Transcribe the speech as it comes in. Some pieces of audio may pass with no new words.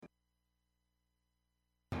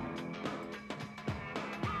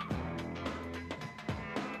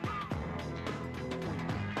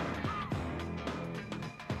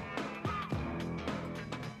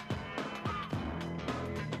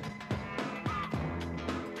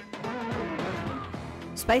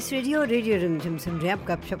Spice radio रिमझिम सुन रहे हैं। आप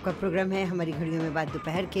गपशप का प्रोग्राम है। हमारी घड़ियों में बाद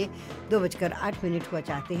दोपहर के 2:08 हुआ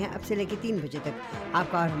चाहते हैं। अब से लेकर 3 बजे तक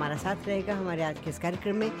आपका और हमारा साथ रहेगा हमारे आज के इस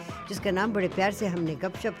कार्यक्रम में, जिसका नाम बड़े प्यार से हमने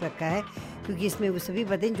गपशप रखा है, क्योंकि इसमें वो सभी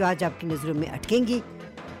बातें जो आज आपकी नज़रों में अटकेंगी,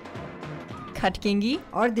 खटकेंगी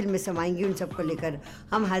और दिल में समाएंगी, उन सबको लेकर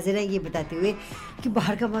हम हाजिर हैं, ये बताते हुए कि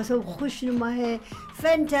बाहर का मौसम खुशनुमा है,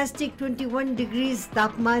 फैंटास्टिक 21 डिग्रीज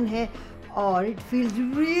तापमान है, और it feels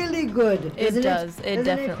really good. It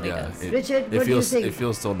definitely does. Richard, what do you think? It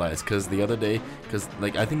feels so nice because the other day,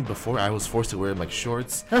 like I think before I was forced to wear like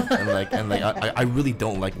shorts and I really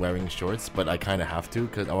don't like wearing shorts, but I kind of have to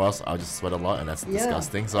or else I'll just sweat a lot and that's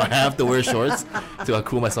disgusting. So I have to wear shorts to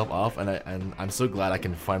cool myself off, and I'm so glad I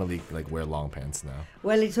can finally like wear long pants now.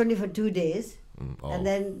 Well, it's only for 2 days,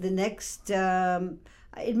 and then the next.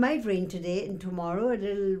 It might rain today and tomorrow, a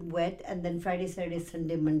little wet, and then Friday, Saturday,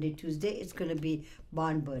 Sunday, Monday, Tuesday, it's going to be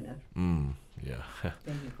barn burner. Yeah.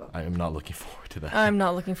 There you go. I am not looking forward to that. I'm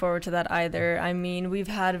not looking forward to that either. I mean,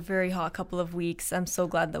 we've had a very hot couple of weeks. I'm so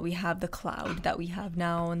glad that we have the cloud that we have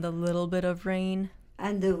now and the little bit of rain.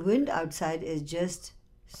 And the wind outside is just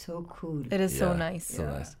so cool. It is so nice. So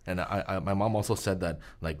nice. And my mom also said that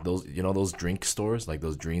like those, those drink stores, like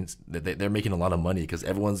those drinks, they're making a lot of money because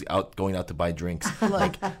everyone's going out to buy drinks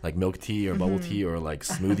like milk tea or bubble tea or like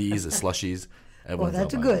smoothies or slushies. Everyone's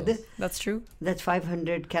that's good. Those. That's true. That's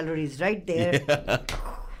 500 calories right there. Yeah.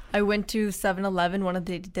 I went to 7-Eleven one of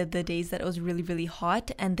the days that it was really, really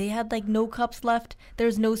hot, and they had like no cups left.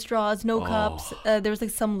 There's no straws, no cups. There was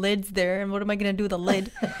like some lids there, and what am I going to do with a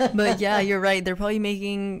lid? But yeah, you're right. They're probably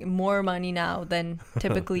making more money now than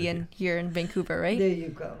typically here in Vancouver, right? There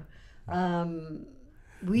you go.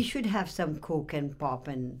 We should have some Coke and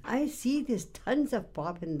pop, and I see there's tons of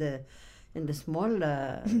pop in the small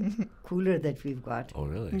cooler that we've got. Oh,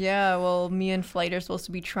 really? Yeah, well, me and Flight are supposed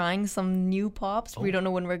to be trying some new pops. We don't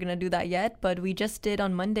know when we're going to do that yet, but we just did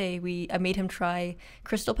on Monday. I made him try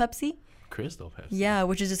Crystal Pepsi. Crystal Pepsi? Yeah,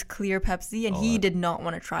 which is just clear Pepsi, and he did not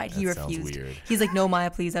want to try it. He refused. Sounds weird. He's like, no,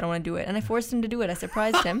 Maya, please, I don't want to do it. And I forced him to do it. I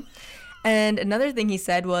surprised him. And another thing he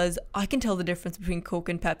said was, I can tell the difference between Coke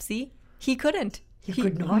and Pepsi. He couldn't. He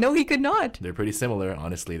could not? No, he could not. They're pretty similar,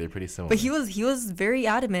 honestly. They're pretty similar. But he was very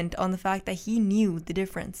adamant on the fact that he knew the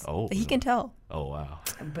difference. Oh. That he can tell. Oh, wow.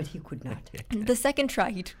 But he could not. The second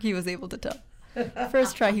try, he was able to tell.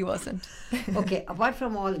 First try, he wasn't. Okay, apart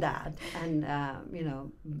from all that, and,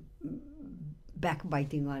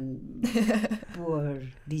 backbiting on poor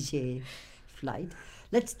DJ Flight,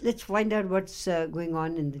 let's find out what's going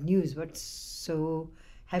on in the news. What's so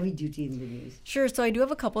heavy duty in the news? Sure. So I do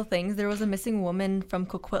have a couple things. There was a missing woman from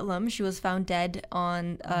Coquitlam. She was found dead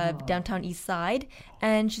on downtown East Side,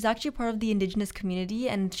 and she's actually part of the Indigenous community,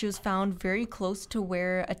 and she was found very close to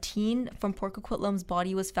where a teen from Port Coquitlam's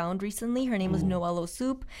body was found recently. Her name was Noel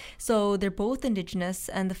Soup. So they're both Indigenous,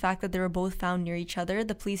 and the fact that they were both found near each other,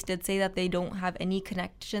 the police did say that they don't have any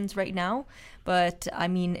connections right now. But I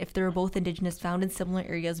mean, if they were both Indigenous found in similar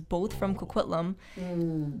areas, both from Coquitlam,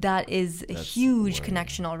 that's a huge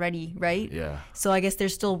connection already, right? Yeah. So I guess they're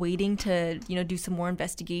still waiting to, do some more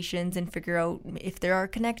investigations and figure out if they are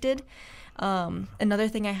connected. Another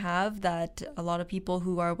thing I have that a lot of people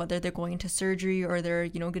who are, whether they're going into surgery or they're,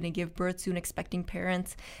 going to give birth soon, expecting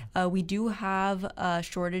parents, we do have a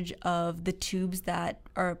shortage of the tubes that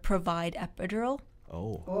provide epidural.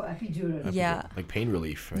 Oh, epidural. Yeah. Like pain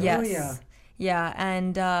relief, right? Yes. Oh, yeah. Yeah,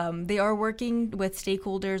 and they are working with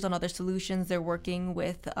stakeholders on other solutions. They're working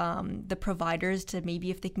with the providers to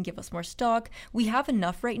maybe if they can give us more stock. We have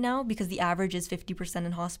enough right now because the average is 50%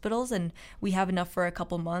 in hospitals, and we have enough for a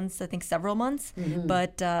couple months, I think several months.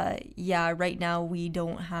 But right now we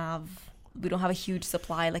don't have a huge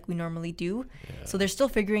supply like we normally do. Yeah. So they're still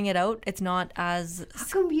figuring it out. It's not as... How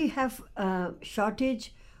come we have a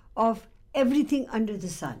shortage of everything under the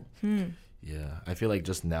sun? Yeah, I feel like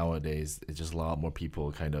just nowadays, it's just a lot more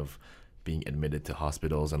people kind of being admitted to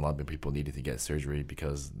hospitals, and a lot more people needed to get surgery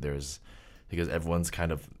because everyone's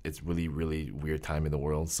kind of, it's really, really weird time in the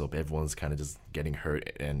world. So everyone's kind of just getting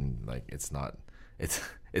hurt, and like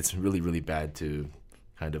it's really, really bad to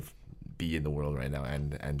kind of be in the world right now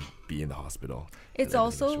and be in the hospital. It's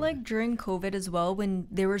also like during COVID as well, when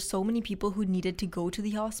there were so many people who needed to go to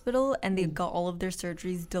the hospital and they got all of their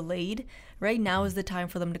surgeries delayed. Right now is the time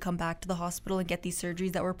for them to come back to the hospital and get these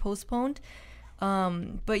surgeries that were postponed.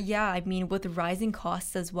 But yeah, I mean, with rising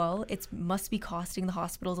costs as well, it must be costing the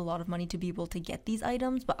hospitals a lot of money to be able to get these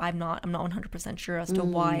items. But I'm not 100% sure as to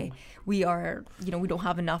why we are, we don't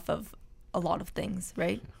have enough of a lot of things,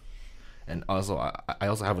 right? And also, I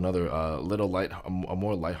also have another a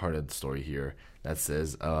more lighthearted story here that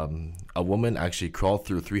says a woman actually crawled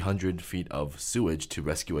through 300 feet of sewage to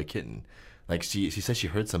rescue a kitten. Like she said she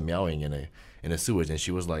heard some meowing in a sewage, and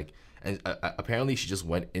she was like, and apparently she just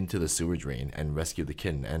went into the sewer drain and rescued the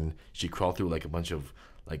kitten, and she crawled through like a bunch of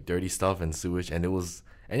like dirty stuff and sewage, and it was,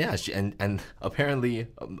 and yeah, and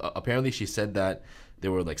apparently she said that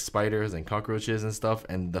there were like spiders and cockroaches and stuff,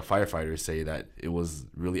 and the firefighters say that it was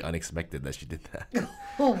really unexpected that she did that.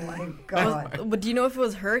 Oh my God. But do you know if it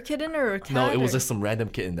was her kitten or a cat? No, it was or- just some random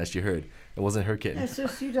kitten that she heard. It wasn't her kitten. That's so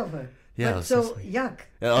sweet of her. Yeah, But it was so so sweet. yuck.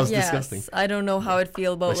 Yeah, it was Yes, disgusting. I don't know how I'd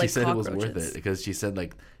feel about But she like said it was cockroaches. worth it because she said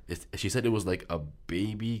like she said it was like a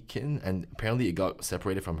baby kitten, and apparently it got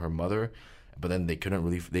separated from her mother, but then they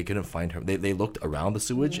couldn't find her. They looked around the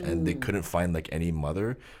sewage and they couldn't find like any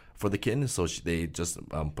mother for the kitten, so they just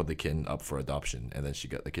put the kitten up for adoption, and then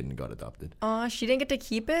the kitten got adopted. She didn't get to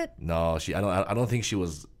keep it? No, I don't think she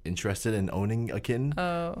was interested in owning a kitten.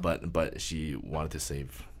 Oh. But she wanted to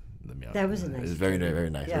save the meow. That was a nice It was very story. very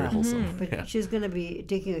nice, Yeah. very wholesome. But Yeah. she's going to be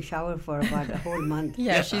taking a shower for about a whole month.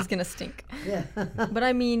 Yeah, she's gonna stink. Yeah. But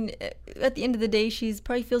I mean, at the end of the day, she's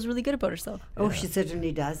probably feels really good about herself. Oh, she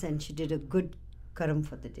certainly does. And she did a good karam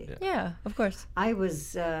for the day. Yeah, of course. I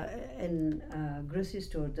was in a grocery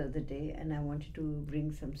store the other day, and I wanted to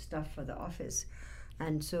bring some stuff for the office.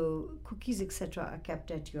 And so cookies, etc., are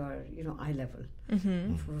kept at your, eye level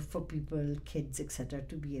for people, kids, etc.,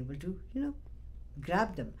 to be able to,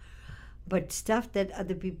 grab them. But stuff that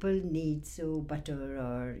other people need, so butter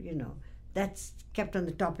or, that's kept on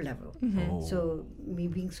the top level. Oh. So me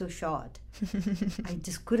being so short, I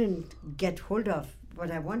just couldn't get hold of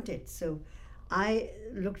what I wanted. So I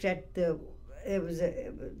looked at there was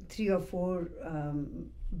 3 or 4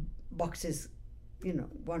 boxes,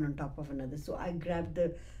 one on top of another. So I grabbed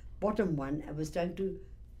the bottom one. I was trying to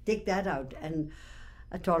take that out, and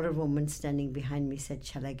a taller woman standing behind me said,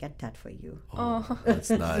 "Shall I get that for you?" Oh, That's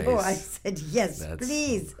nice. So I said, "Yes, That's-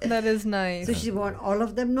 please." that is nice. So she want all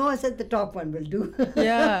of them? No, I said the top one will do.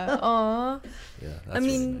 Yeah. Aw. Yeah, that's I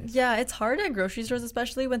mean, really nice. yeah, it's hard at grocery stores,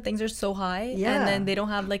 especially when things are so high, Yeah. and then they don't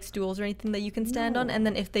have like stools or anything that you can stand on. And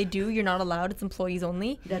then if they do, you're not allowed. It's employees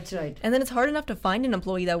only. That's right. And then it's hard enough to find an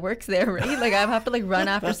employee that works there, right? Like I have to like run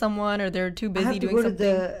after someone, or they're too I busy have to doing go something.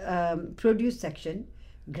 to the produce section,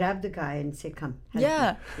 grab the guy and say, "Come, help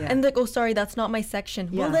Yeah. me." And like, oh, sorry, that's not my section.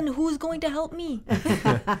 Well, Yeah. then who's going to help me?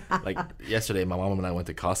 Like yesterday, my mom and I went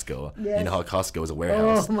to Costco. Yes. You know how Costco is a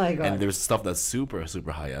warehouse. Oh, my God. And there's stuff that's super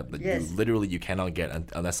super high up that Yes. you cannot get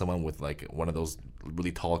unless someone with like one of those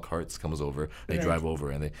really tall carts comes over. They Right. drive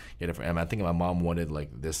over and they get it. And I think my mom wanted like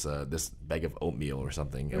this bag of oatmeal or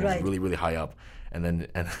something. It Right. was really really high up. And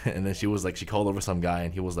then she was like, she called over some guy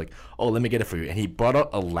and he was like, "Oh, let me get it for you." And he brought out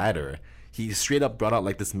a ladder. He straight up brought out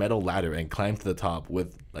like this metal ladder and climbed to the top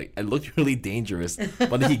with like, it looked really dangerous,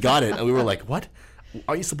 but then he got it and we were like, "What?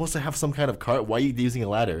 Are you supposed to have some kind of cart? Why are you using a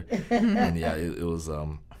ladder?" And yeah, it was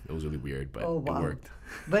really weird, but Oh, wow. it worked.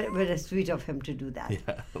 But it's sweet of him to do that.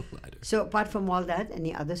 Yeah, ladder. So apart from all that,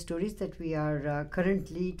 any other stories that we are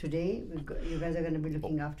currently today, you guys are going to be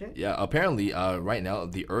looking after? Yeah, apparently, right now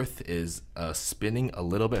the Earth is spinning a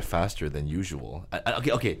little bit faster than usual.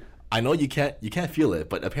 Okay. I know you can't feel it,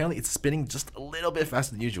 but apparently it's spinning just a little bit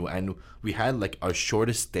faster than usual, and we had like our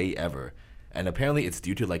shortest day ever. And apparently it's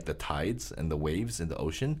due to like the tides and the waves in the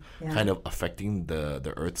ocean Yeah. kind of affecting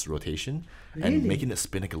the Earth's rotation Really? and making it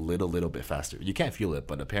spin like a little bit faster. You can't feel it,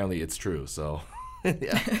 but apparently it's true. So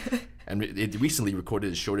yeah. And it recently recorded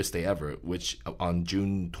its shortest day ever, which on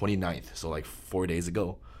June 29th, so like 4 days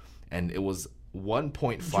ago. And it was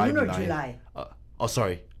 1.59. June or July?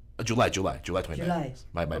 Sorry. July 29th. July.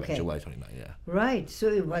 My bad. Okay. July 29th, yeah. Right. So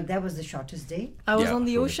that was the shortest day? I was Yeah, on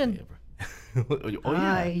the shortest ocean. day ever. Oh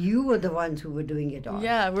yeah. You were the ones who were doing it all.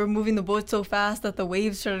 Yeah, we're moving the boat so fast that the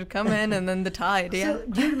waves started coming, and then the tide. Yeah. So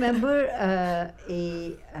do you remember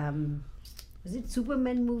was it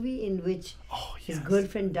Superman movie in which his yes.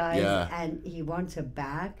 girlfriend dies Yeah. and he wants her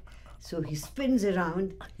back? So he spins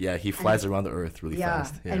around, Yeah, he flies around the Earth really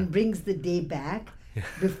fast. Yeah. and brings the day back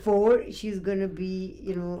before she's going to be,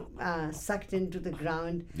 sucked into the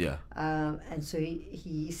ground. Yeah. And so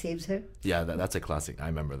he saves her. Yeah, that's a classic. I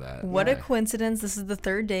remember that. What a Yeah. coincidence. This is the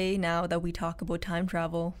third day now that we talk about time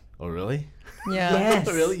travel. Oh, really? Yeah. Yes.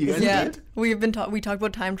 Really? You guys Yeah. did? We talked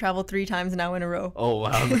about time travel 3 times now in a row. Oh,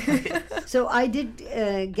 wow. So I did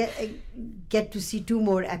get to see 2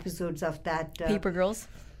 more episodes of that. Paper Girls?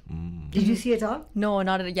 Did you see it all? No,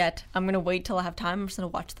 not yet. I'm going to wait till I have time. I'm just going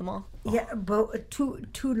to watch them all. Yeah, but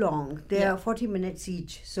too long. They are 40 minutes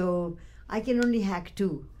each, so I can only hack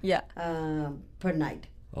 2 Yeah. per night.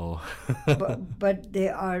 Oh. but they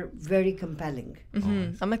are very compelling.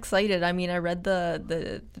 I'm excited. I mean, I read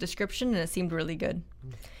the description and it seemed really good.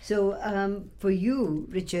 So for you,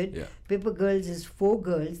 Richard, Yeah. Paper Girls is 4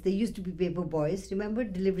 girls. They used to be paper boys, remember,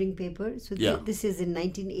 delivering paper? So Yeah. this is in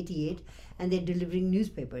 1988, and they're delivering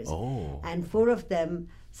newspapers. Oh. And 4 of them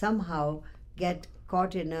somehow get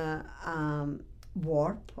caught in a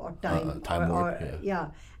warp or time, time warp, yeah.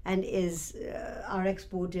 and are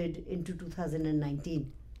exported into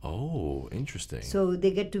 2019. Oh, interesting. So they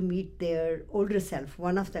get to meet their older self.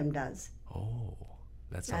 One of them does. Oh,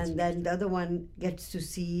 that sounds. And then the other one gets to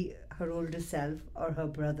see her older self or her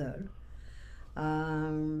brother.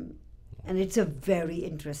 And it's a very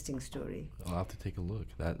interesting story. I'll have to take a look.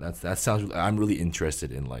 That sounds. I'm really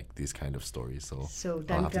interested in like these kind of stories. So So I'll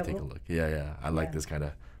time have to take a travel. look. Yeah. I like Yeah. this kind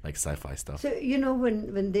of like sci-fi stuff. So you know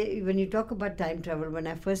when you talk about time travel, when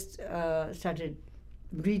I first started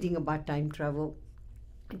reading about time travel,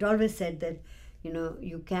 it always said that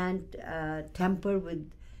you can't tamper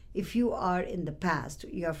with. If you are in the past,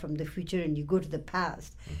 you are from the future, and you go to the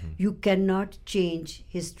past, you cannot change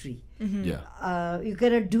history. Yeah. You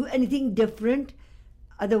cannot do anything different,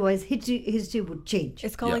 otherwise history would change.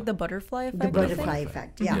 It's called Yeah. like the butterfly effect. The I think. butterfly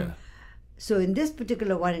effect, yeah. Yeah. So in this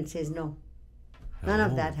particular one, it says no, none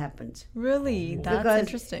of Oh. that happens. Really? That's Because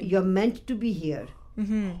interesting. you're meant to be here.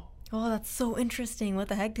 Oh, that's so interesting. What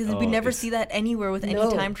the heck? Because Oh, we never it's see that anywhere with any No.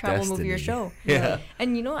 time travel movie or Destiny. show. Yeah.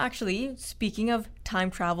 And actually, speaking of time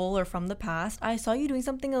travel or from the past, I saw you doing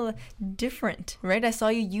something different, right? I saw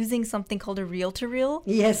you using something called a reel-to-reel.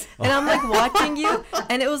 Yes. And I'm like watching you,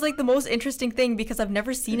 and it was like the most interesting thing because I've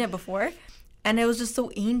never seen it before. And it was just so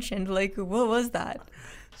ancient. Like, what was that?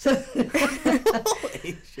 So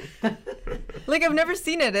Like, I've never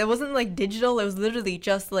seen it. It wasn't like digital. It was literally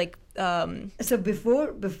just like, so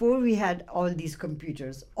before we had all these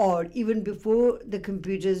computers, or even before the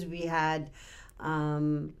computers, we had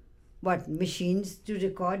machines to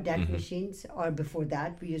record, DAT machines, or before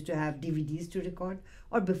that we used to have DVDs to record,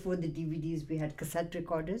 or before the DVDs we had cassette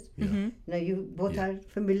recorders. Now you both Yeah. are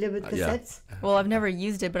familiar with Yeah. cassettes. well, I've never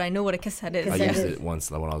used it, but I know what a cassette is. I Cassette used is- it once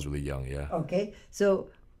when I was really young. Yeah. Okay, so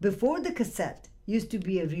before the cassette used to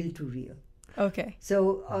be a reel to reel. Okay.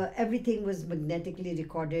 So everything was magnetically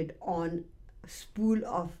recorded on a spool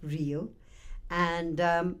of reel, and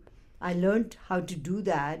I learned how to do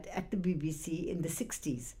that at the BBC in the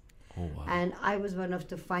 60s. Oh wow. And I was one of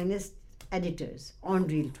the finest editors on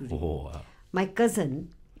reel to reel. Oh wow. My cousin,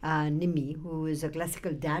 Nimi, who is a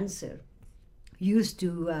classical dancer, used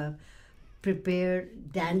to prepare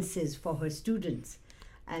dances for her students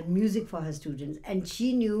and music for her students. And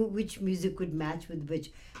she knew which music would match with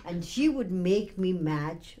which. And she would make me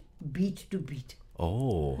match beat to beat.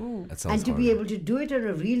 Oh, that sounds. And to be hard. able to do it on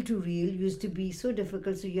a reel to reel used to be so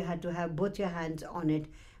difficult. So you had to have both your hands on it,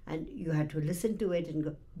 and you had to listen to it and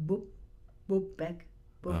go boop, boop, back,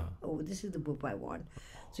 boop. Oh, this is the boop I want.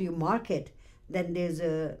 So you mark it. Then there's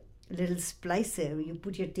a little splicer. You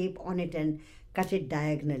put your tape on it and cut it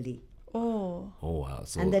diagonally. Oh, Oh wow.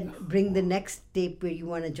 So And then bring the next tape where you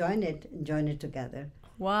want to join it and join it together.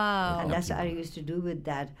 wow. And that's what I used to do with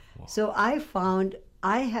that. So I found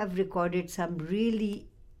I have recorded some really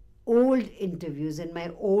old interviews in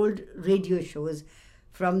my old radio shows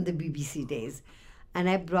from the BBC days. And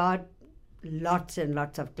I brought lots and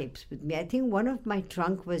lots of tapes with me. I think one of my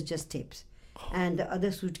trunk was just tapes. And the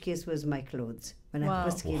other suitcase was my clothes when I Wow.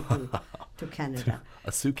 first came to Canada.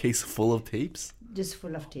 a suitcase full of tapes. Just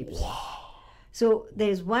full of tapes. So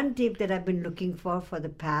there's one tape that I've been looking for the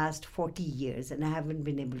past 40 years, and I haven't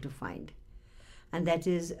been able to find. And that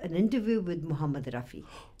is an interview with Muhammad Rafi.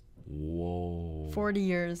 Whoa. 40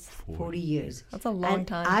 years. 40 years. That's a long And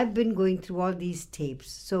time. I've been going through all these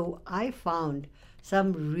tapes. So I found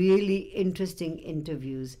some really interesting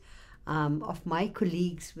interviews of my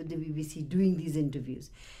colleagues with the BBC doing these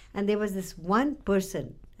interviews. And there was this one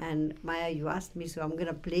person, and Maya, you asked me, so I'm going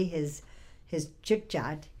to play his chit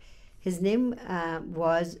chat. His name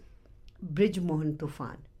was Brij Mohan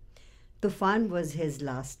Tufan. Tufan was his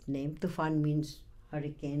last name. Tufan means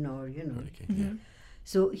hurricane, or Okay, yeah.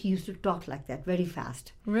 So he used to talk like that, very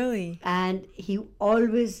fast. Really? And he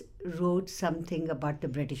always wrote something about the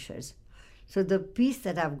Britishers. So the piece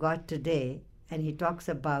that I've got today, and he talks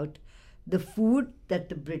about the food that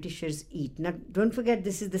the Britishers eat. Now, don't forget,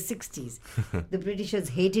 this is the 60s. The Britishers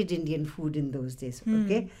hated Indian food in those days,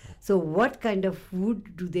 okay? So what kind of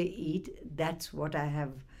food do they eat? That's what I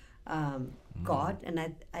have got. And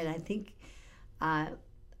I think I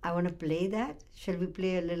want to play that. Shall we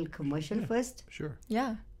play a little commercial first? Sure.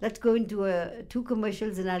 Yeah. Let's go into 2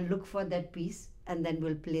 commercials, and I'll look for that piece. and then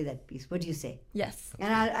we'll play that piece. What do you say? Yes.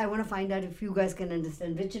 And I want to find out if you guys can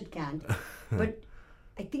understand. Richard can't, but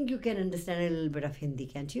I think you can understand a little bit of Hindi,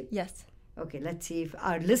 can't you? Yes. Okay, let's see if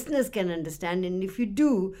our listeners can understand. And if you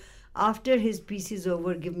do, after his piece is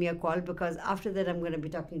over, give me a call, because after that I'm going to be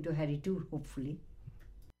talking to Harry Toor, hopefully.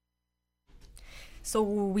 So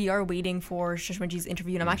we are waiting for Sushmaji's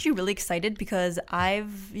interview, and I'm actually really excited because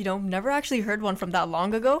I've, never actually heard one from that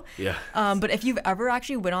long ago. Yeah. But if you've ever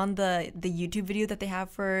actually went on the YouTube video that they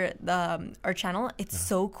have for our channel, it's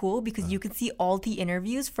so cool because you can see all the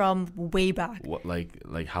interviews from way back. What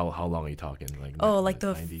like how long are you talking? Like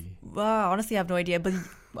the 90? Honestly, I have no idea, but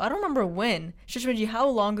I don't remember when. Sushmaji, how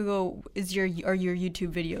long ago are your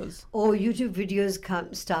YouTube videos? Oh, YouTube videos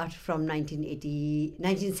start from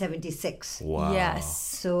 1976. Wow. Yes.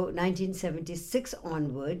 So 1976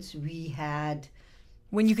 onwards, we had...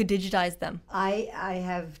 When you could digitize them. I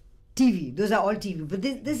have TV. Those are all TV. But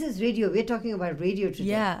this is radio. We're talking about radio today.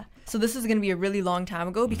 Yeah. So this is going to be a really long time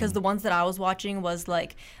ago because the ones that I was watching was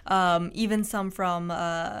like even some from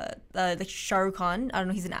like Shah Rukh Khan. I don't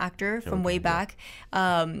know, he's an actor from way back.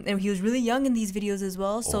 And he was really young in these videos as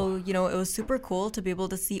well. So, it was super cool to be able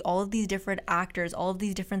to see all of these different actors, all of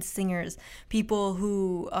these different singers, people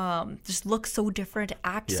who just look so different,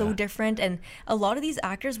 act so different. And a lot of these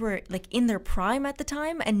actors were like in their prime at the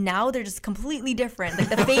time, and now they're just completely different. Like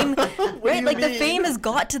the fame, right? Like the fame has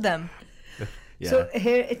got to them. Yeah. So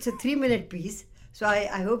here, it's a 3-minute piece. So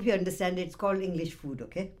I hope you understand. It's called English food,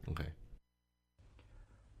 okay? Okay.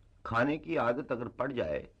 खाने की आदत अगर पड़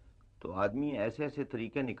जाए तो आदमी ऐसे ऐसे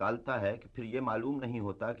तरीके निकालता है कि फिर ये मालूम नहीं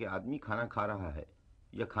होता कि आदमी खाना खा रहा है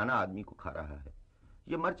या खाना आदमी को खा रहा है।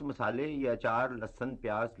 ये मिर्च मसाले, ये अचार, लहसुन,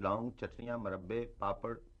 प्याज, लौंग, चटनियाँ, मरब्बे,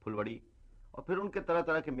 पापड़, फुलवड़ी और फिर उनके तरह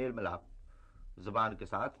तरह के मेल मिलाप। ज़बान के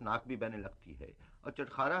साथ नाक भी बहने लगती है और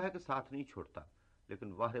चटखारा है कि साथ नहीं छोड़ता।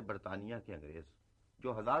 लेकिन वाह रे बरतानिया के अंग्रेज,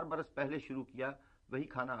 जो 1000 बरस पहले शुरू किया वही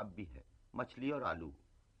खाना अब भी है, मछली और आलू।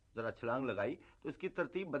 जरा छलांग लगाई तो इसकी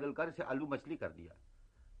तरतीब बदलकर इसे आलू मछली कर दिया।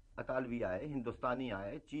 अतालवी आए, हिंदुस्तानी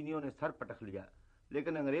आए, चीनियों ने सर पटक लिया,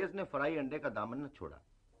 लेकिन अंग्रेज ने फ्राई अंडे का दामन न छोड़ा।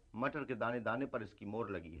 मटर के दाने दाने पर इसकी मोहर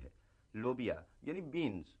लगी है। लोबिया यानी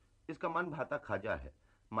बीन्स इसका मन भाता खाजा है।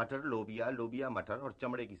 मटर लोबिया, लोबिया मटर और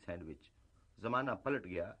चमड़े की सैंडविच। जमाना पलट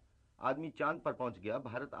गया, आदमी चांद पर पहुंच गया,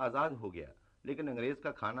 भारत आजाद हो गया, लेकिन अंग्रेज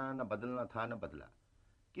का खाना न बदलना था न बदला।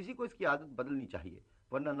 किसी को इसकी आदत बदलनी चाहिए,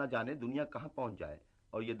 वरना न जाने दुनिया कहां पहुंच जाए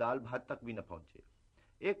और ये दाल भात तक भी न पहुंचे।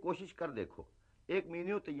 एक कोशिश कर देखो, एक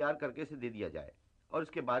मेन्यू तैयार करके इसे दे दिया जाए और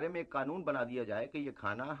इसके बारे में एक कानून बना दिया जाए कि यह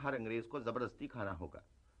खाना हर अंग्रेज को जबरदस्ती खाना होगा।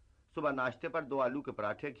 सुबह नाश्ते पर 2 आलू के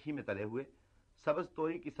पराठे घी में तले हुए, सब्ज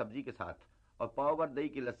तोरी की सब्जी के साथ और पाव भर दही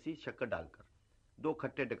की लस्सी शक्कर डालकर। 2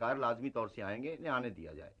 खट्टे डकार लाजमी तौर से आएंगे, इन्हें आने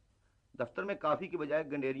दिया जाए। दफ्तर में काफी की बजाय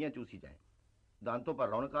गंडेरियां चूसी जाएं, दांतों पर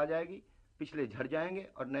रौनक आ जाएगी, पिछले झड़ जाएंगे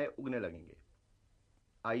और नए उगने लगेंगे।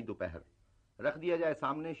 आई दोपहर, रख दिया जाए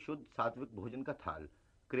सामने शुद्ध सात्विक भोजन का थाल।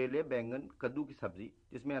 करेले, बैंगन, कद्दू की सब्जी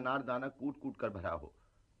जिसमें अनार दाना कूट कूट कर भरा हो,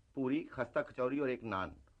 पूरी, खस्ता कचौरी और एक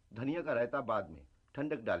नान। धनिया का रायता बाद में,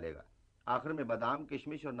 ठंडक डालेगा। आखिर में बादाम,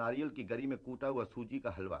 किशमिश और नारियल की गरी में कूटा हुआ सूजी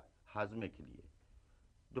का हलवा हाजमे के लिए।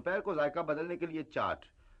 दोपहर को जायका बदलने के लिए चाट,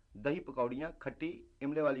 दही पकौड़ियाँ, खट्टी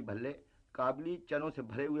इमले वाली भल्ले, काबली, चनों से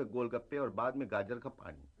भरे हुए गोलगप्पे और बाद में गाजर का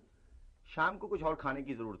पानी। शाम को कुछ और खाने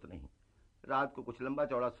की जरूरत नहीं, रात को कुछ लंबा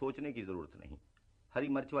चौड़ा सोचने की जरूरत नहीं। हरी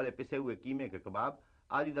मिर्च वाले पिसे हुए कीमे के कबाब,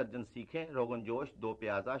 आधी दर्जन सीखें, रोगन जोश, 2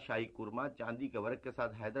 प्याजा, शाही कुरमा, चांदी के वर्क के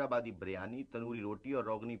साथ हैदराबादी बिरयानी, तंदूरी रोटी और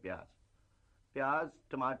रोगनी प्याज,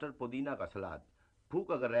 टमाटर, पुदीना का सलाद।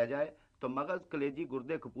 भूख अगर रह जाए तो मगज, कलेजी,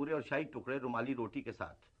 गुर्दे, कपूरे और शाही टुकड़े रुमाली रोटी के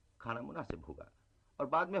साथ खाना मुनासिब होगा। और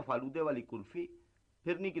बाद में फालूदे वाली कुल्फी,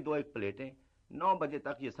 फिरनी की 2-1 प्लेटें। 9 बजे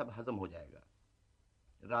तक ये सब हजम हो जाएगा।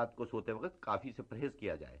 रात को सोते वक्त काफी से परहेज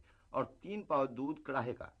किया जाए और 3 पाव दूध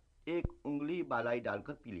कड़ाहे का 1 उंगली बालाई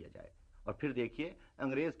डालकर पी लिया जाए। और फिर देखिए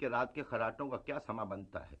अंग्रेज के रात के खराटों का क्या समा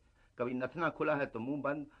बनता है। कभी नथना खुला है तो मुंह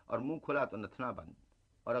बंद और मुंह खुला तो नथना बंद,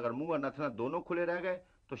 और अगर मुंह और नथना दोनों खुले रह गए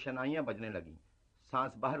तो शनाइयां बजने लगी।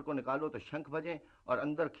 सांस बाहर को निकालो तो शंख बजे और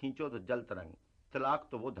अंदर खींचो तो जल तरंग। तलाक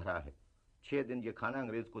तो वो धरा है। 6 दिन ये खाना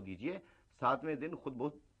अंग्रेज को दीजिए, 7वें दिन खुद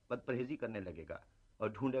बहुत बदपरहेजी करने लगेगा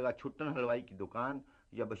और ढूंढेगा छुट्टन हलवाई की दुकान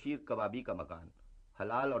या बशीर कबाबी का मकान।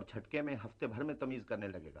 हलाल और झटके में हफ्ते भर में तमीज करने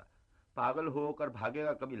लगेगा। पागल होकर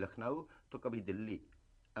भागेगा, कभी लखनऊ तो कभी दिल्ली।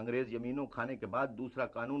 अंग्रेज यमीनों खाने के बाद दूसरा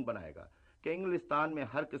कानून बनाएगा कि इंग्लिस्तान में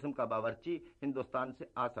हर किस्म का बावर्ची हिंदुस्तान से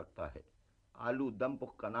आ सकता है। आलू दम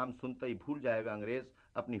पुख का नाम सुनते ही भूल जाएगा अंग्रेज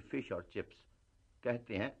अपनी फिश और चिप्स।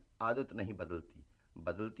 कहते हैं आदत नहीं बदलती,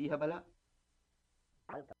 बदलती है भला।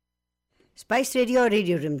 स्पाइस रेडियो और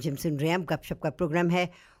रेडियो रिमझिम सुन रहे हैं। हम गपशप का प्रोग्राम है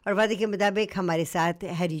और वादे के मुताबिक हमारे साथ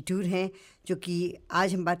हैरी टूर हैं, जो कि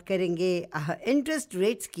आज हम बात करेंगे इंटरेस्ट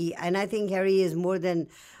रेट्स की। And I think Harry is more than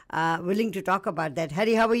willing to talk about that.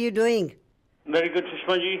 Harry, how are you doing? Very good,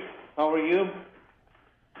 Sushma ji. How are you?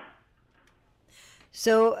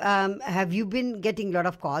 So, have you been getting a lot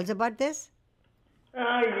of calls about this?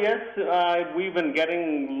 Yes, we've been getting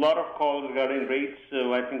a lot of calls regarding rates,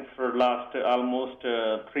 I think, for last almost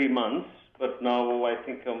 3 months. But now I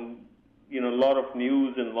think, a lot of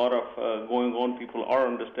news and a lot of going on. People are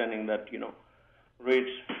understanding that,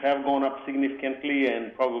 rates have gone up significantly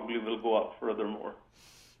and probably will go up furthermore.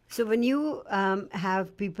 So when you have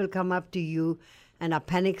people come up to you and are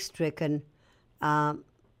panic-stricken,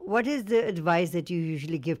 what is the advice that you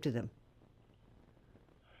usually give to them?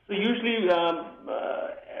 So usually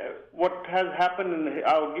what has happened,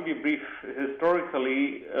 I'll give you a brief historically,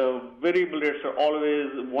 variable rates are always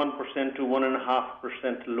 1% to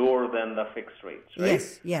 1.5% lower than the fixed rates, right?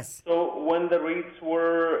 Yes. So when the rates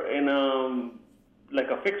were in like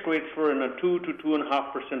a fixed rates were in a 2 to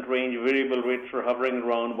 2.5% range, variable rates were hovering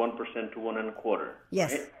around 1% to 1.25%.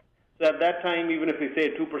 Yes. Right? So at that time, even if we say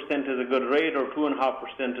 2% is a good rate or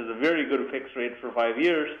 2.5% is a very good fixed rate for 5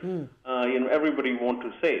 years, everybody want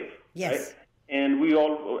to save. Yes. Right? And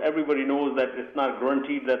everybody knows that it's not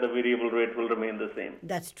guaranteed that the variable rate will remain the same.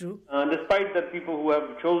 That's true. Despite that, people who have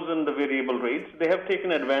chosen the variable rates, they have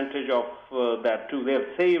taken advantage of that too. They have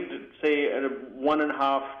saved, say,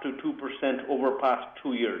 1.5 to 2% over past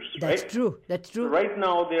 2 years. That's right? true. That's true. So right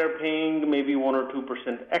now, they are paying maybe 1 or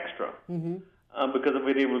 2% extra because the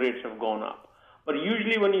variable rates have gone up. But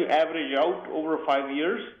usually, when you average out over 5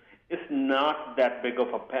 years, it's not that big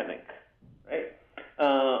of a panic, right?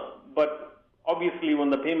 But obviously,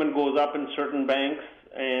 when the payment goes up in certain banks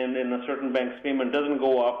and in a certain bank's payment doesn't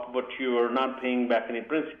go up, but you are not paying back any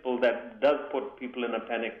principal, that does put people in a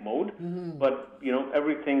panic mode. But,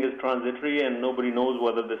 everything is transitory and nobody knows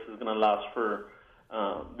whether this is going to last for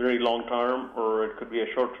very long term or it could be a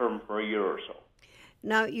short term for a year or so.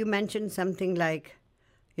 Now, you mentioned something like,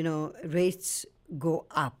 rates go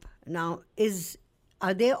up. Now,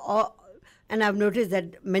 are they all, and I've noticed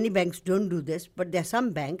that many banks don't do this, but there are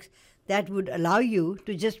some banks that would allow you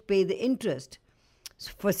to just pay the interest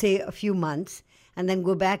for, say, a few months and then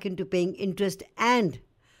go back into paying interest and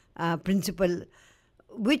principal.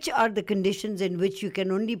 Which are the conditions in which you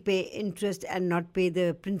can only pay interest and not pay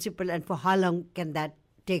the principal, and for how long can that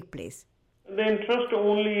take place? The interest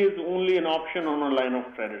is only an option on a line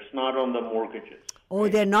of credits, not on the mortgages. Oh,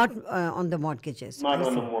 they're not on the mortgages. Not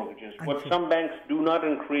on the mortgages. But some banks do not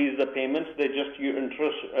increase the payments. They just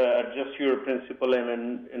adjust your principal and an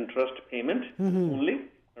interest payment only,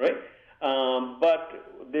 right? But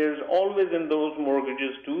there's always in those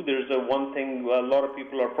mortgages too, there's one thing a lot of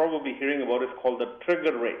people are probably hearing about. It's called the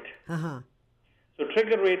trigger rate. So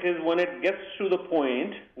trigger rate is when it gets to the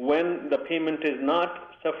point when the payment is not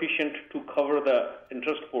sufficient to cover the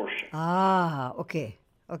interest portion. Okay.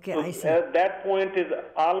 Okay, so I see. At that point is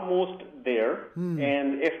almost there,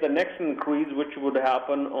 and if the next increase, which would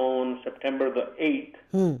happen on September the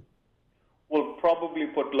 8th, will probably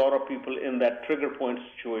put a lot of people in that trigger point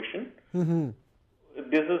situation.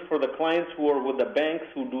 This is for the clients who are with the banks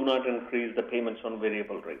who do not increase the payments on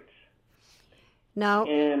variable rates. Now,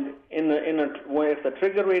 and if the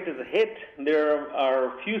trigger rate is hit, there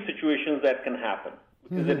are few situations that can happen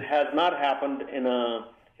because it has not happened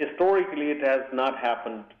historically, it has not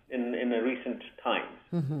happened in a recent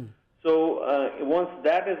times. So once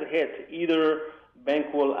that is hit, either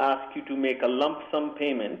bank will ask you to make a lump sum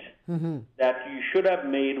payment that you should have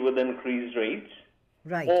made with increased rates,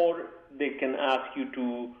 right, or they can ask you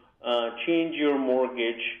to change your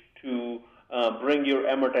mortgage to bring your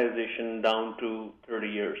amortization down to 30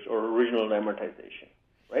 years or original amortization,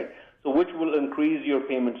 right? So which will increase your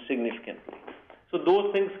payment significantly. So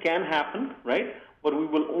those things can happen, right? But we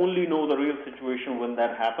will only know the real situation when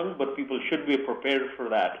that happens, but people should be prepared for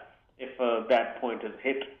that if that point is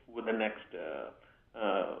hit with the next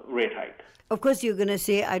rate hike. Of course, you're going to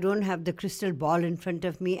say, I don't have the crystal ball in front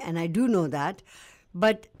of me, and I do know that.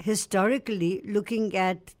 But historically, looking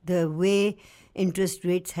at the way interest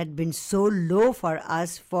rates had been so low for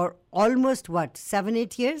us for almost,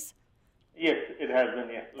 7-8 years? Yes, it has been,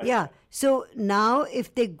 yeah. Yeah. So now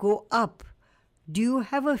if they go up, do you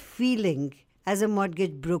have a feeling as a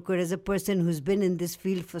mortgage broker, as a person who's been in this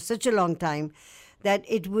field for such a long time, that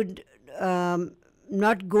it would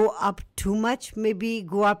not go up too much, maybe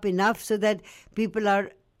go up enough so that people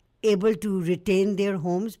are able to retain their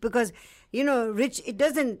homes? Because, it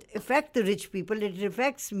doesn't affect the rich people. It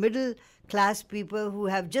affects middle class people who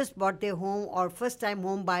have just bought their home, or first time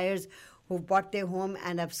home buyers who've bought their home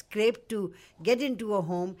and have scraped to get into a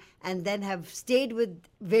home and then have stayed with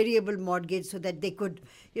variable mortgage so that they could,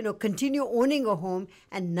 continue owning a home.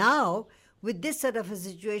 And now, with this sort of a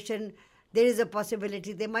situation, there is a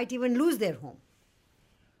possibility they might even lose their home.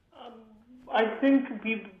 I think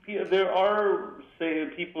people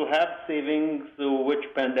have savings which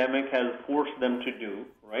pandemic has forced them to do,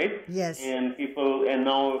 right? Yes. And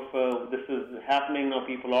now if this is happening, now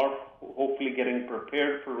people are hopefully getting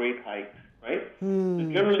prepared for rate hikes, right? So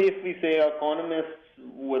generally, if we say economists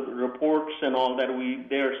with reports and all that,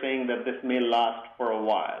 they are saying that this may last for a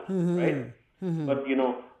while, right? But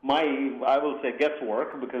I will say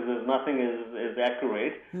guesswork, because there's nothing is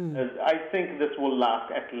accurate. I think this will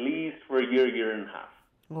last at least for a year and a half.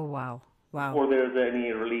 Oh, wow. Before there's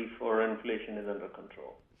any relief or inflation is under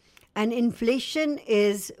control. And inflation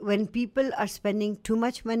is when people are spending too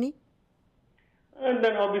much money? And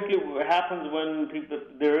then obviously what happens when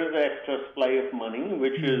there is an extra supply of money,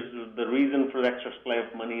 which is the reason for the extra supply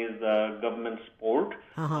of money is government support,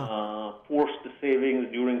 forced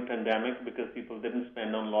savings during pandemic because people didn't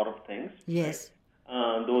spend on a lot of things. Yes.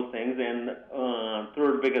 Right? Those things. And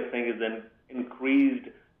third biggest thing is then increased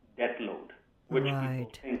debt load, which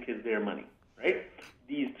people think is their money, right?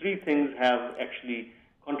 These three things have actually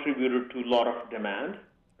contributed to a lot of demand,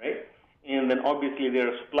 right? And then obviously there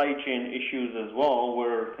are supply chain issues as well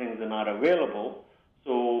where things are not available.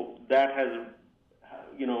 So that has,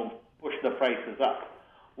 pushed the prices up.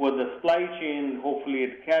 With the supply chain, hopefully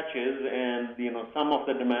it catches and, some of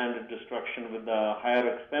the demand destruction with the higher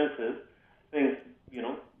expenses, things,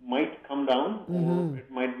 might come down or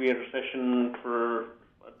it might be a recession for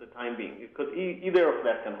the time being. Because either of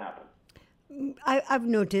that can happen. I've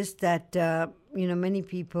noticed that, many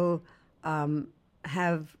people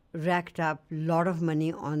have racked up a lot of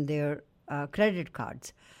money on their credit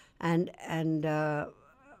cards. And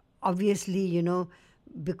obviously,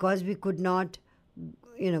 because we could not,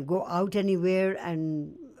 go out anywhere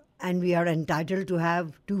and we are entitled to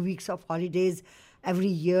have 2 weeks of holidays every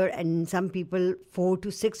year, and some people 4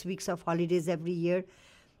 to 6 weeks of holidays every year.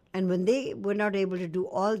 And when they were not able to do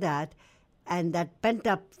all that, and that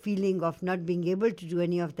pent-up feeling of not being able to do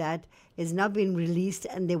any of that is now being released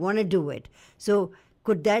and they want to do it. So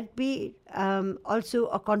could that be also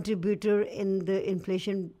a contributor in the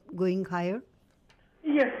inflation going higher?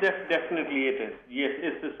 Yes, definitely it is. Yes,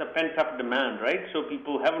 it's a pent-up demand, right? So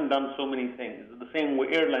people haven't done so many things. The same way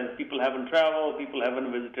airlines, people haven't traveled, people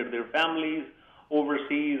haven't visited their families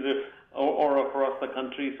overseas or across the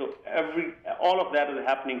country. So all of that is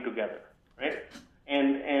happening together, right?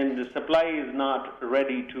 And the supply is not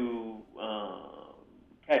ready to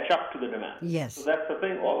catch up to the demand. Yes. So that's the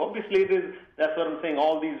thing. Obviously, that's what I'm saying.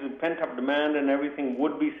 All these pent-up demand and everything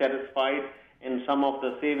would be satisfied, and some of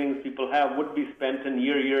the savings people have would be spent in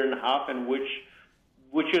year and a half, and which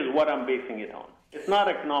is what I'm basing it on. It's not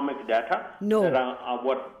economic data. No. That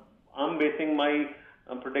what I'm basing my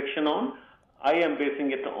prediction on. I am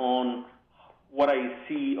basing it on what I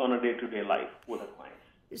see on a day-to-day life with a client.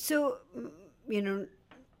 So,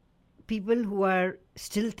 people who are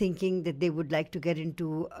still thinking that they would like to get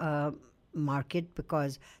into a market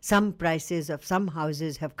because some prices of some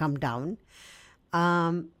houses have come down,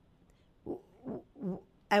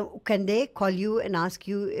 can they call you and ask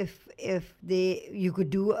you if you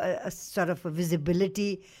could do a sort of a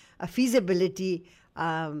feasibility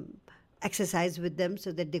exercise with them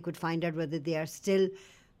so that they could find out whether they are still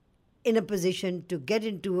in a position to get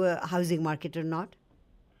into a housing market or not?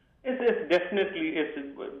 It's definitely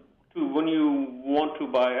when you want to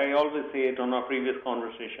buy. I always say it on our previous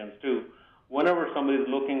conversations too. Whenever somebody is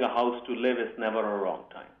looking a house to live, it's never a wrong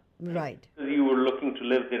time. Right. Because you were looking to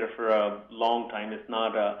live there for a long time. It's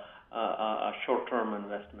not a short-term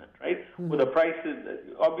investment, right? With the prices,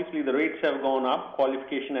 obviously the rates have gone up.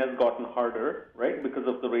 Qualification has gotten harder, right, because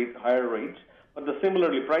of the higher rates. But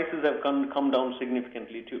similarly, prices have come down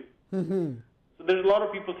significantly too. So there's a lot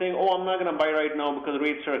of people saying, I'm not going to buy right now because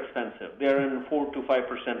rates are expensive. They're in 4 to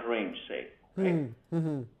 5% range, say. Right?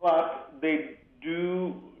 But they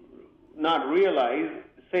do not realize,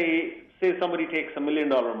 say somebody takes $1 million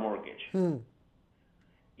mortgage.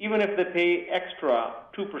 Even if they pay extra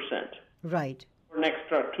 2%. Right. For an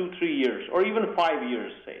extra 2-3 years, or even 5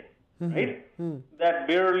 years, say. Right? That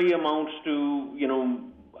barely amounts to,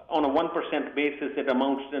 on a 1% basis, it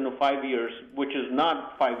amounts to 5 years, which is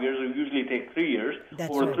not 5 years. It usually takes 3 years.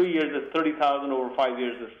 That's over right. 3 years, it's 30,000. Over 5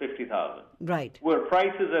 years, it's 50,000. Right. Where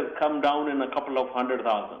prices have come down in a couple of hundred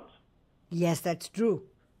thousands. Yes, that's true.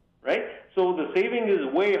 Right? So the saving is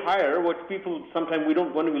way higher. What people sometimes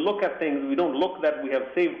when we look at things, we don't look that we have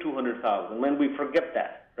saved 200,000. When we forget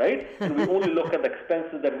that. right? And we only look at the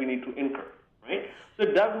expenses that we need to incur, right? So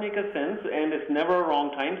it does make a sense, and it's never a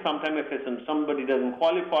wrong time. Sometimes if somebody doesn't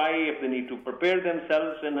qualify, if they need to prepare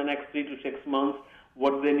themselves in the next 3 to 6 months,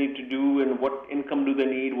 what they need to do and what income do they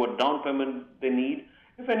need, what down payment they need.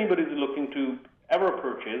 If anybody is looking to ever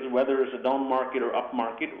purchase, whether it's a down market or up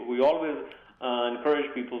market, we always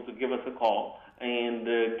encourage people to give us a call and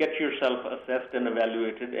get yourself assessed and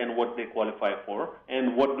evaluated and what they qualify for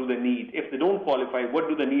and what do they need. If they don't qualify, what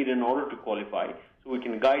do they need in order to qualify, so we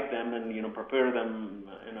can guide them and prepare them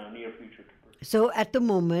in a near future to purchase. So at the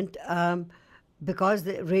moment, because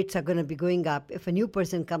the rates are going to be going up, if a new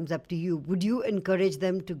person comes up to you, would you encourage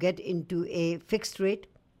them to get into a fixed rate?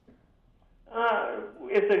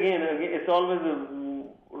 It's always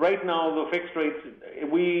right now the fixed rates.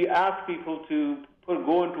 We ask people to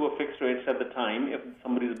go into a fixed rates at the time if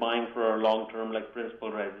somebody is buying for a long term, like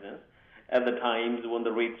principal residence. At the times when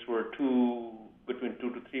the rates were between 2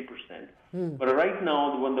 to 3%, but right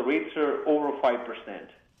now when the rates are over 5%.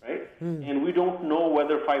 Right? And we don't know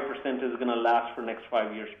whether 5% is going to last for next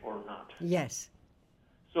 5 years or not. Yes.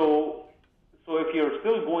 So if you're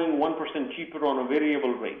still going 1% cheaper on a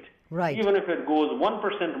variable rate, right, even if it goes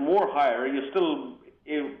 1% more higher, you're still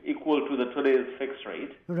equal to today's fixed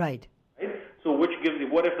rate. Right. Right? So which gives you,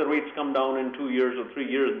 what if the rates come down in 2 years or 3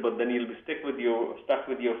 years, but then you'll be stuck with your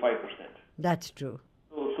 5%? That's true.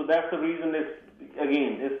 So that's the reason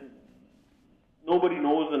nobody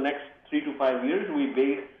knows the next 3 to 5 years. We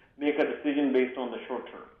make a decision based on the short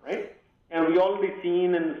term, right? And we already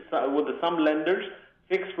seen with some lenders,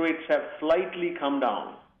 fixed rates have slightly come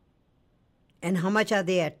down. And how much are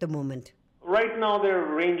they at the moment? Right now, they're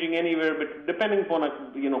ranging anywhere, but depending upon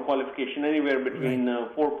qualification, anywhere between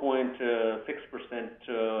 4.6%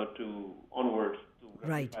 to onwards.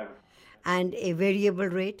 Right. And a variable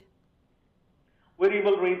rate?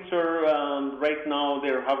 Variable rates are right now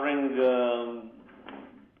they're hovering,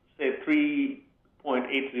 say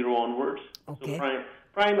 3.80 onwards. Okay. So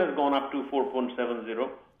prime has gone up to 4.70.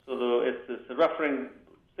 So it's referring,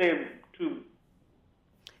 say, to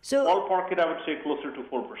ballpark it, I would say closer to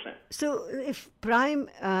 4%. So if prime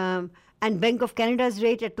and Bank of Canada's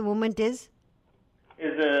rate at the moment is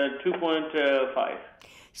 2.5.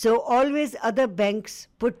 So always other banks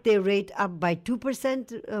put their rate up by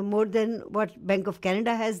 2% more than what Bank of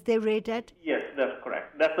Canada has their rate at? Yes, that's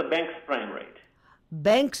correct. That's the bank's prime rate.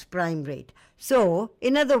 Bank's prime rate. So,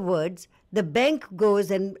 in other words, the bank goes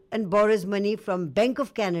and borrows money from Bank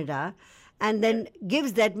of Canada and then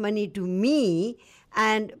gives that money to me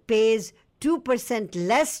and pays 2%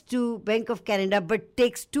 less to Bank of Canada but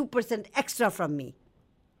takes 2% extra from me.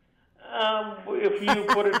 If you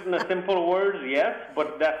put it in a simple words, yes,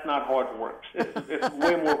 but that's not how it works. It's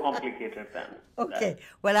way more complicated than Okay. that.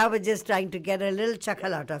 Well, I was just trying to get a little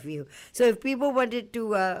chuckle out of you. So if people wanted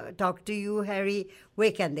to talk to you, Harry,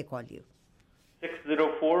 where can they call you?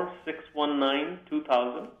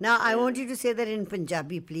 604-619-2000. Now, I want you to say that in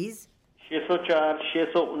Punjabi, please.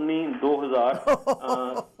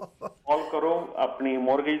 604-619-2000 call करो अपनी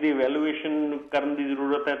mortgage ਦੀ valuation ਕਰਨ ਦੀ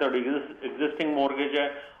ਜ਼ਰੂਰਤ ਹੈ ਤੁਹਾਡੀ existing ਮॉर्गेज ਹੈ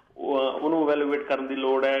ਉਹਨੂੰ ਵੈਲੂਏਟ ਕਰਨ ਦੀ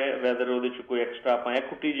ਲੋੜ ਹੈ ਵੈਦਰ ਉਹਦੇ ਚ ਕੋਈ ਐਕਸਟਰਾ ਆਪਾਂ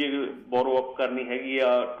ਇਕੁਇਟੀ ਜੇ ਬੋਰੋ ਅਪ ਕਰਨੀ ਹੈਗੀ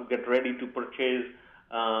ਆ to get ready to purchase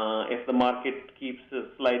if the market keeps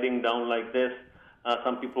sliding down like this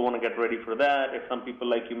some people want to get ready for that if some people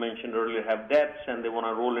like you mentioned earlier have debts and they want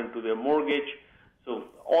to roll into their mortgage so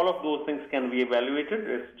all of those things can be evaluated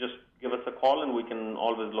it's just give us a call and we can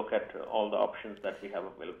always look at all the options that we have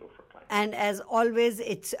available for clients. And as always,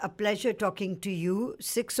 it's a pleasure talking to you.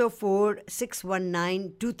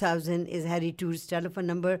 604-619-2000 is Harry Toor's telephone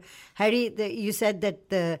number. Harry, you said that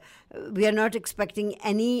we are not expecting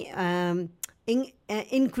any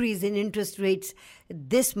increase in interest rates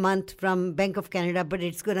this month from Bank of Canada, but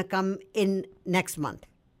it's going to come in next month.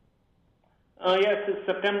 Yes, in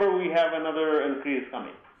September we have another increase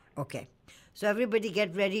coming. Okay. So everybody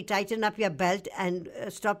get ready, tighten up your belt and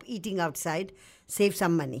stop eating outside, save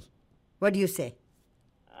some money. What do you say?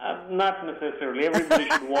 Not necessarily. Everybody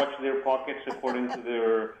should watch their pockets according to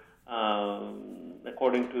their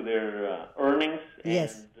earnings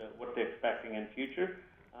yes. and what they're expecting in future.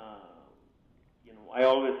 I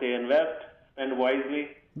always say invest, spend wisely.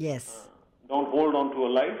 Yes. Don't hold on to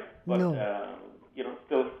a life, but no.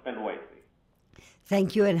 Still spend wisely. Thank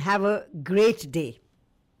you and have a great day.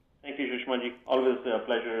 Thank you, Sushma ji. Always a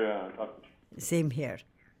pleasure talking to you. Same here.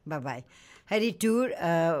 Bye-bye. Harry Toor,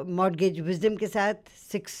 Mortgage Wisdom के साथ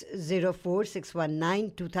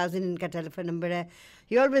 604-619-2000 इनका telephone number है.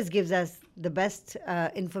 He always gives us the best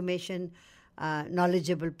information,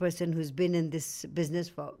 knowledgeable person who's been in this business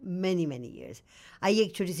for many, many years. आइए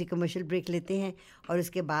एक छोटी सी commercial break लेते हैं और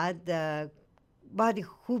उसके बाद बहुत ही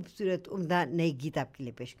खूबसूरत उम्दा नए गीत आपके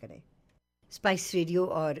लिए पेश करें। स्पाइस रेडियो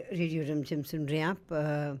और रेडियो रिमझिम सुन रहे हैं आप।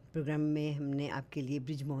 प्रोग्राम में हमने आपके लिए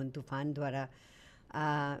बृजमोहन तूफान द्वारा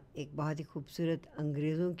एक बहुत ही खूबसूरत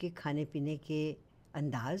अंग्रेज़ों के खाने पीने के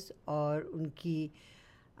अंदाज़ और उनकी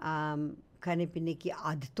खाने पीने की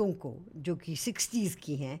आदतों को जो कि 60s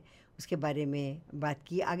की हैं उसके बारे में बात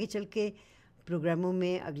की। आगे चल के प्रोग्रामों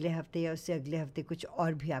में अगले हफ्ते या उससे अगले हफ्ते कुछ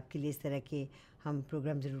और भी आपके लिए इस तरह के हम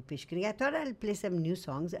प्रोग्राम ज़रूर पेश करेंगे। I thought I will play some new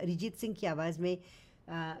songs. Arijit Singh की आवाज़ में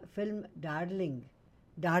फिल्म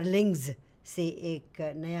डार्लिंग्स से एक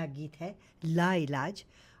नया गीत है ला इलाज,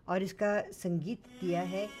 और इसका संगीत दिया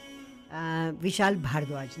है विशाल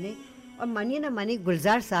भारद्वाज ने, और मानिए ना मानिए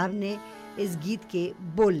गुलजार साहब ने इस गीत के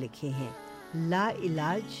बोल लिखे हैं। ला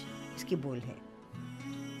इलाज इसके बोल है।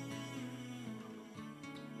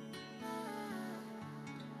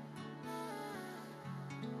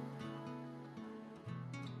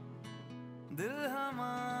 दिल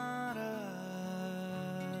हमारा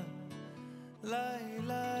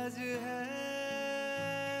लाइलाज है,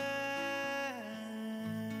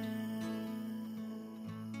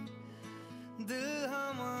 दिल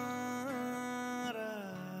हमारा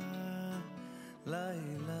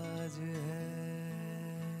लाइलाज है,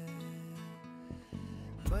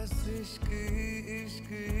 बस इश्क ही इश्क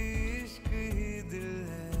ही इश्क ही दिल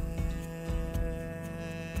है,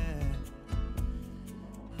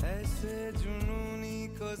 ऐसे जुनूनी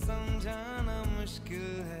को समझाना मुश्किल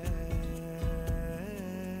है,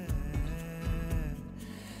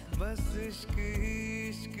 बस इश्क ही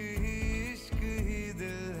इश्क ही इश्क ही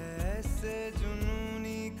दिल है, ऐसे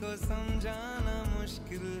जुनूनी को समझाना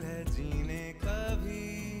मुश्किल है, जीने का भी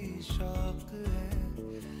शौक है,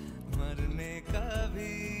 मरने का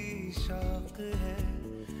भी शौक है,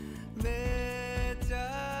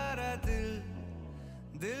 बेचारा दिल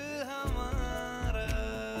दिल हमारा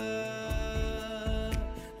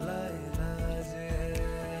लाइलाज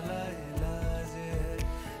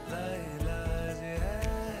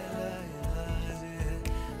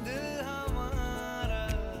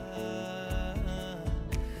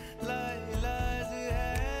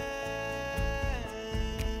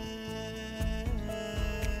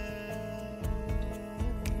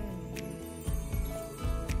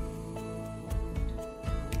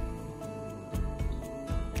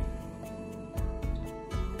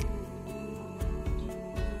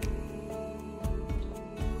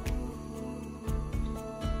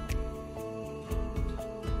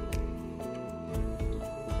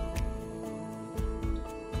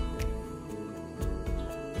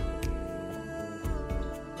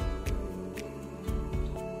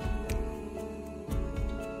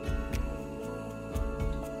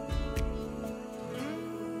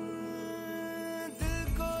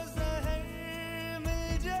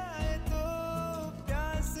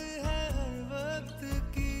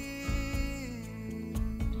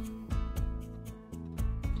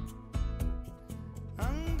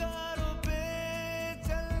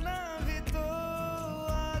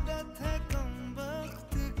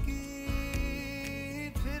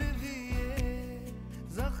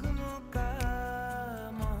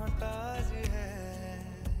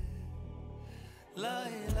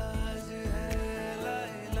है,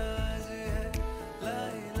 लाइलाज है,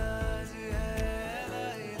 लाइलाज है,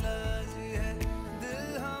 लाइलाज है,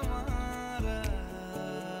 दिल हमारा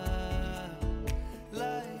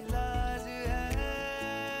लाइलाज है।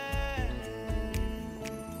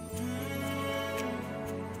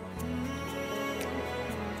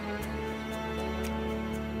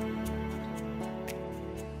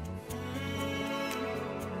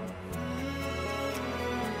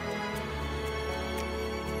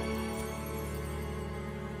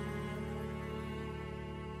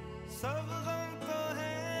 सब गम तो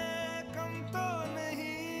है कम तो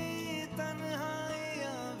नहीं,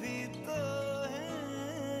 तन्हाइयाँ भी तो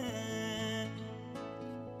हैं,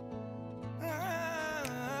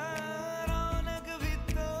 रौनक भी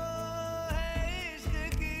तो है इश्क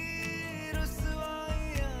की,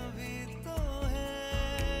 रुसवाइयाँ भी तो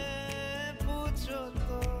हैं, पूछो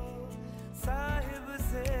तो साहिब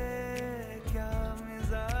से क्या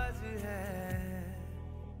मिजाज है,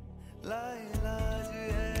 लाइलाज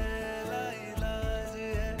है,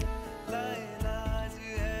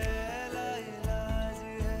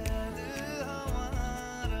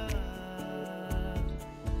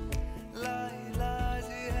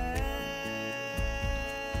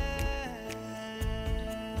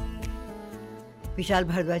 विशाल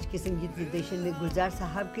भारद्वाज के संगीत निर्देशन में गुलजार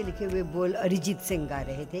साहब के लिखे हुए बोल अरिजीत सिंह गा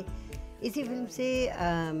रहे थे। इसी फिल्म से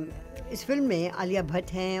इस फिल्म में आलिया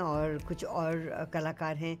भट्ट हैं और कुछ और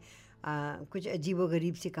कलाकार हैं। कुछ अजीब व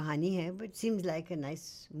गरीब सी कहानी है, but seems like a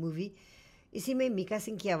nice movie. इसी में मीका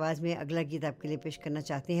सिंह की आवाज़ में अगला गीत आपके लिए पेश करना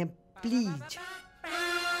चाहते हैं, please.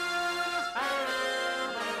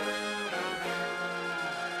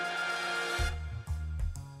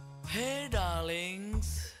 Hey darlings,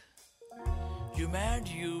 you mad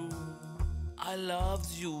you, I love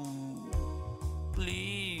you,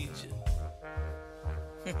 please.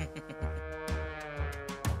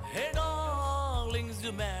 Hey darlings,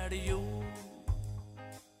 you mad you,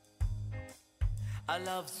 I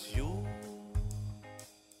love you,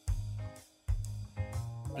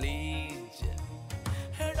 please.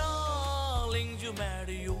 Hey darlings, you mad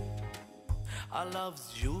you, I love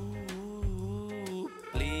you,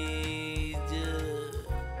 please.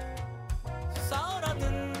 सारा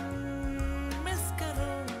दिन मिस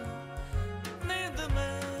करूं, नींद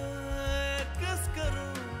में किस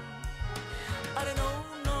करूं, अरे no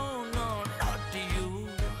no no not you,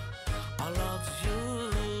 I love you,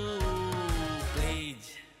 please.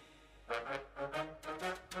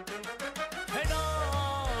 Hey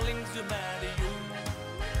darlings, you mad you,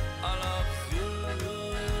 I love you,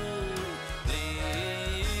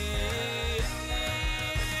 please.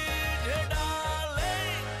 Hey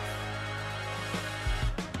darling.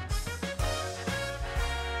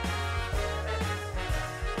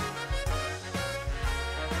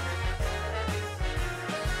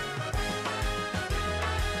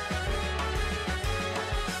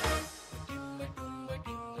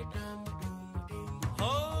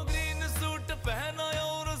 हो green suit पहना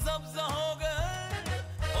और सब्जा हो गए,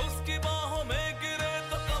 उसकी बाहों में गिरे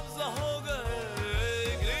तो कब्जा हो गए।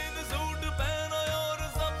 ग्रीन सूट पहना और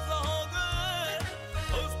सब्जा हो गए,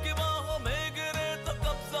 उसकी बाहों में गिरे तो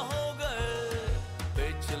कब्जा हो गए।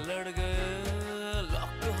 पिच लड़ गए,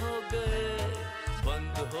 लॉक हो गए,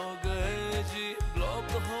 बंद हो गए जी, ब्लॉक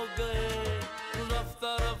हो गए।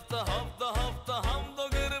 रफ्ता रफ्ता हफ्ता हफ्ता हम तो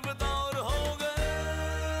गिरफ्तार हो गए,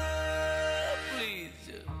 please.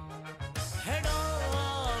 Hey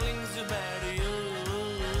darlings, you marry you,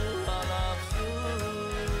 I love you,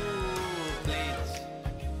 please.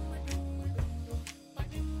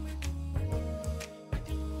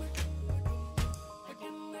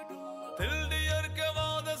 दिल डियर के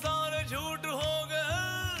वादे सारे झूठ हो गए,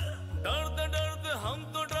 डरते डरते हम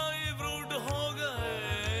तो ड्राई फ्रूट हो गए।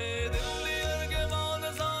 दिल डियर के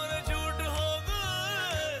वादे सारे झूठ हो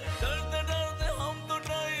गए, डरते डरते हम तो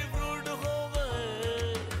ड्राई फ्रूट हो गए।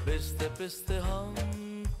 पिसते पिसते हम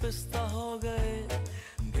पिस्ता हो गए,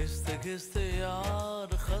 घिसते घिसते यार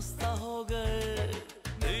खस्ता हो गए।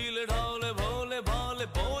 ढीले ढाले भोले भाले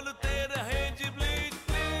बोलते रहे जी, please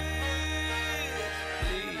please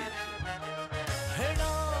please. Hey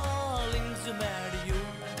darlings, you mad you,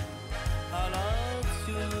 I love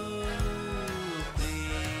you,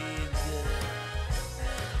 please.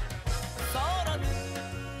 सारा दिन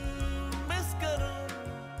मिस करूं,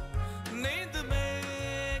 नींद में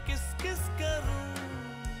किस किस करूं,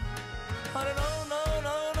 अरे no no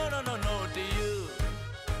no no no no no to you,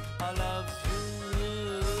 I love you,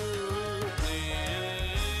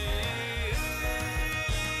 please.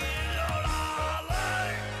 Oh,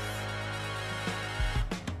 darling.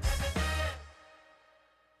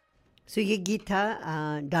 सो ये गीत था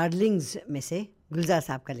डार्लिंग्स में से गुलजार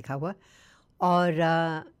साहब का लिखा हुआ, और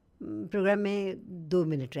प्रोग्राम में 2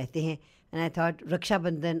 मिनट रहते हैं। एंड आई थॉट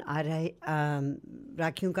रक्षाबंधन आ रहा है,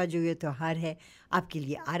 राखियों का जो ये त्यौहार है आपके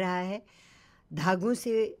लिए आ रहा है। धागों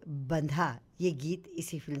से बंधा ये गीत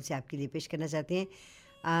इसी फिल्म से आपके लिए पेश करना चाहते हैं।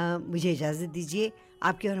 मुझे इजाज़त दीजिए,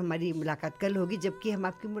 आपकी और हमारी मुलाकात कल होगी, जबकि हम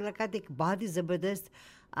आपकी मुलाकात एक बहुत ही ज़बरदस्त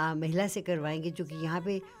महिला से करवाएंगे जो कि यहाँ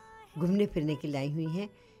पे घूमने फिरने के लिए आई हुई हैं,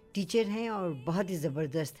 टीचर हैं और बहुत ही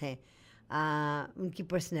ज़बरदस्त हैं। उनकी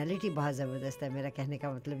पर्सनैलिटी बहुत ज़बरदस्त है, मेरा कहने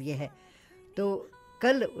का मतलब ये है। तो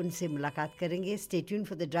कल उनसे मुलाकात करेंगे। Stay tune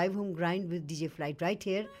for the drive home grind with DJ flight right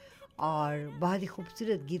here, और बहुत ही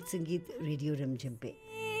खूबसूरत गीत संगीत रेडियो रिमझिम पे।